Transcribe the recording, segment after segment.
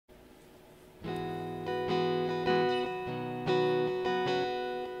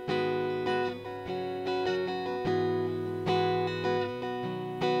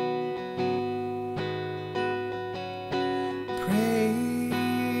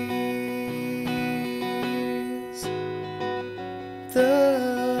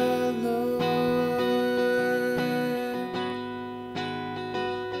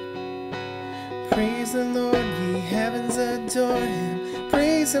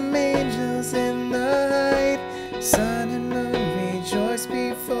some angels in the height. Sun and moon rejoice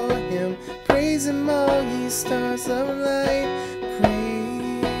before him. Praise him, all ye stars of light. Praise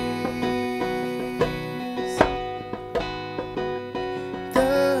the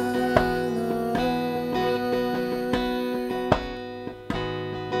Lord.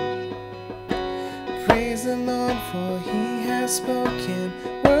 Praise the Lord, for he has spoken.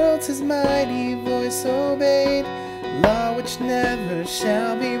 Worlds his mighty voice obeyed. Law which never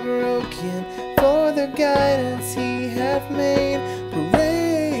shall be broken. For their guidance he hath made.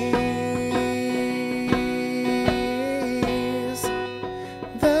 Praise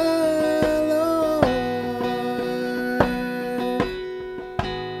the Lord.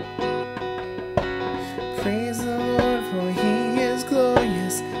 Praise the Lord, for he is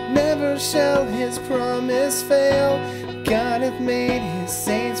glorious. Never shall his promise fail. God hath made his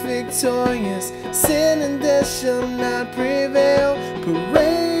saints victorious. Sin and death shall not prevail.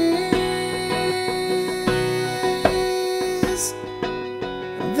 Praise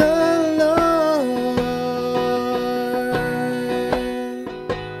the Lord.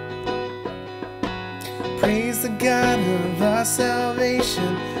 Praise the God of our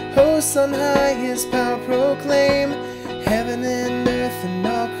salvation. Hosts on high his power proclaim. Heaven and earth and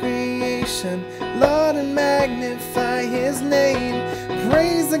all creation laud and magnify his name.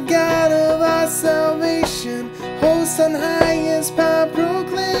 Praise the God of our salvation. Hosts on high his power proclaim.